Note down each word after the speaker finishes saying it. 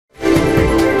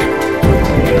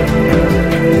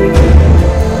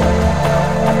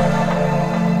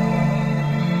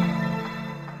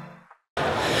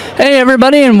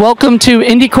everybody, and welcome to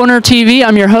Indie Corner TV.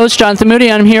 I'm your host, Jonathan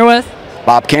Moody. I'm here with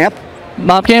Bob Camp.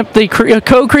 Bob Camp, the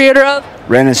co-creator of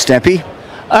Ren and Stimpy.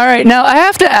 All right, now I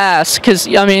have to ask, because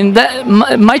I mean,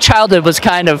 my childhood was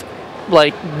kind of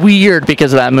like weird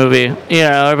because of that movie. You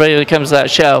know, everybody that comes to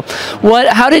that show.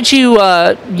 How did you,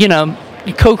 you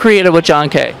co-create it with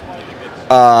John K?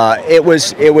 It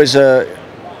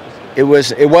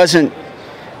wasn't.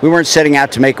 We weren't setting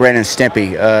out to make Ren and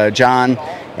Stimpy. John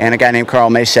and a guy named Carl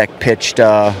Masek pitched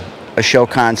a show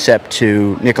concept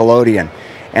to Nickelodeon.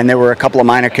 And there were a couple of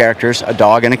minor characters, a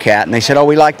dog and a cat, and they said, oh,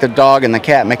 we like the dog and the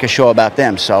cat, make a show about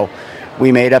them. So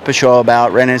we made up a show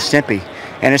about Ren and Stimpy.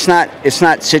 And it's not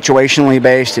situationally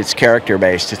based, it's character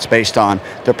based. It's based on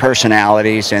their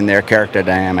personalities and their character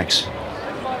dynamics.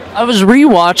 I was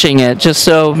rewatching it just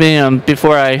so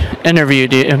before I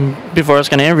interviewed you, before I was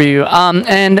going to interview you.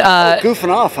 Goofing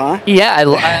off, huh? Yeah, I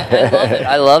love it.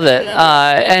 I love it.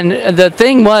 And the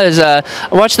thing was, I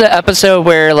watched the episode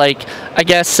where, like, I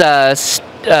guess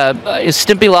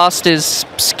Stimpy lost his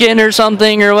skin or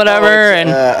something or whatever, and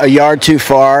a yard too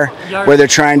far, where they're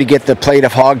trying to get the plate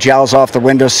of hog jowls off the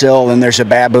windowsill, and there's a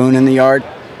baboon in the yard.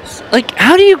 Like,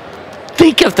 how do you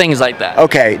think of things like that?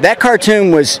 Okay, that cartoon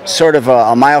was sort of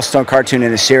a milestone cartoon in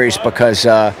the series because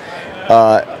at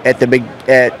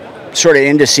sort of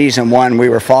into season 1, we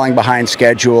were falling behind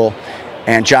schedule,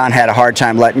 and John had a hard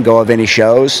time letting go of any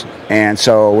shows, and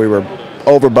so we were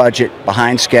over budget,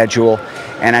 behind schedule,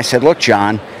 and I said, look,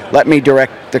 John, let me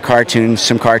direct the cartoons,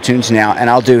 some cartoons now,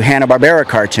 and I'll do Hanna-Barbera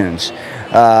cartoons.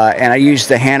 And I used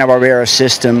the Hanna-Barbera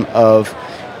system of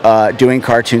doing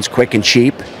cartoons quick and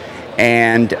cheap,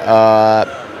 and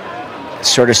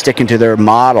sort of sticking to their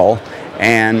model.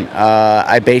 And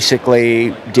I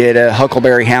basically did a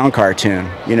Huckleberry Hound cartoon,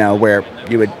 where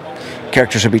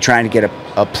characters would be trying to get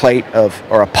a plate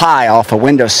or a pie off a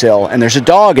windowsill, and there's a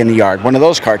dog in the yard. One of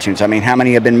those cartoons. I mean, how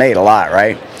many have been made? A lot,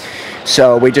 right?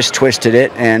 So we just twisted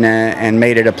it and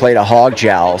made it a plate of hog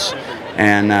jowls,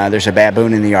 and there's a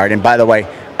baboon in the yard. And by the way,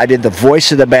 I did the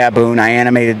voice of the baboon. I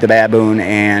animated the baboon,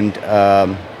 and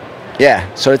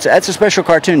yeah, so that's a special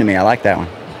cartoon to me. I like that one.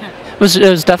 It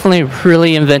was definitely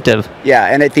really inventive. Yeah,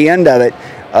 and at the end of it,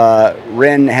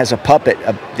 Ren has a puppet,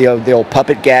 the old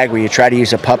puppet gag where you try to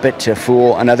use a puppet to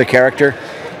fool another character,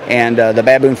 and the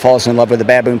baboon falls in love with the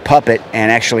baboon puppet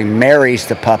and actually marries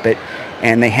the puppet,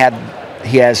 and the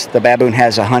baboon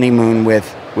has a honeymoon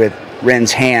with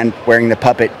Ren's hand wearing the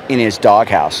puppet in his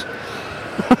doghouse.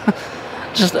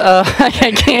 Just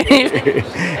I can't even.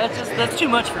 That's too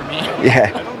much for me.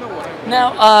 Yeah.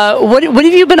 Now, what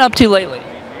have you been up to lately?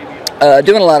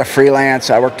 Doing a lot of freelance.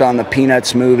 I worked on the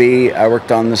Peanuts movie. I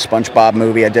worked on the SpongeBob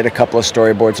movie. I did a couple of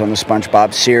storyboards on the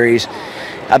SpongeBob series.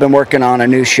 I've been working on a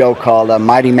new show called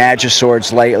Mighty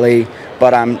Magiswords lately,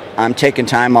 but I'm taking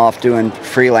time off doing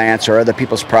freelance or other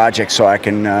people's projects so I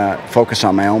can focus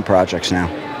on my own projects now.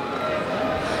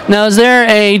 Now, is there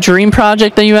a dream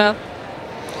project that you have?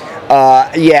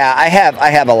 Yeah, I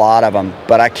have a lot of them,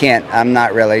 but I'm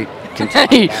not really.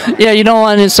 Yeah, you don't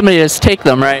want somebody to take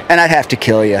them, right? And I'd have to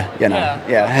kill you,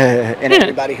 Yeah. And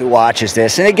everybody who watches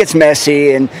this, and it gets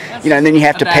messy, and and then you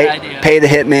have to pay the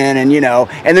hitmen,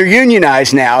 and they're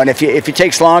unionized now, and if it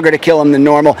takes longer to kill them than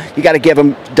normal, you got to give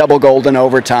them double golden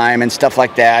overtime and stuff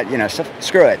like that.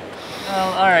 Screw it. Oh,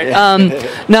 all right.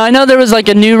 Now I know there was like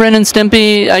a new Ren and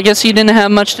Stimpy. I guess you didn't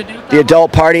have much to do with that. The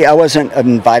adult party. I wasn't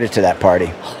invited to that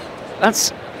party.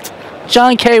 That's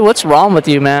John K. What's wrong with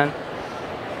you, man?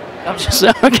 I'm just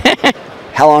okay.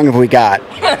 How long have we got?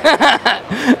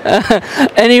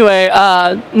 Anyway,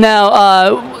 now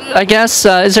I guess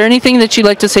is there anything that you'd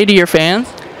like to say to your fans?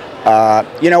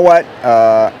 You know what?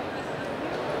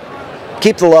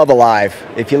 Keep the love alive.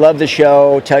 If you love the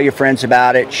show, tell your friends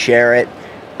about it, share it,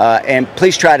 and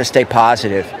please try to stay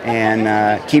positive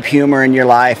and keep humor in your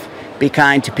life. Be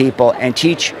kind to people and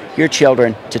teach your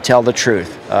children to tell the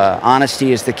truth.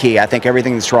 Honesty is the key. I think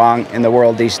everything that's wrong in the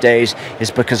world these days is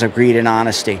because of greed and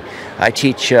honesty. I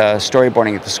teach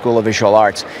storyboarding at the School of Visual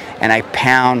Arts, and I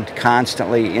pound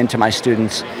constantly into my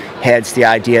students' heads the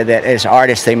idea that as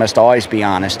artists they must always be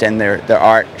honest, and their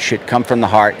art should come from the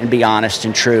heart and be honest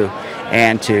and true,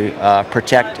 and to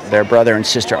protect their brother and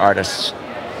sister artists.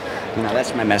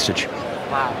 That's my message.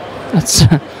 Wow. That's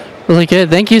really good.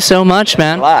 Thank you so much,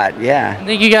 man. A lot, yeah.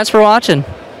 Thank you guys for watching.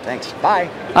 Thanks. Bye.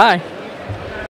 Bye.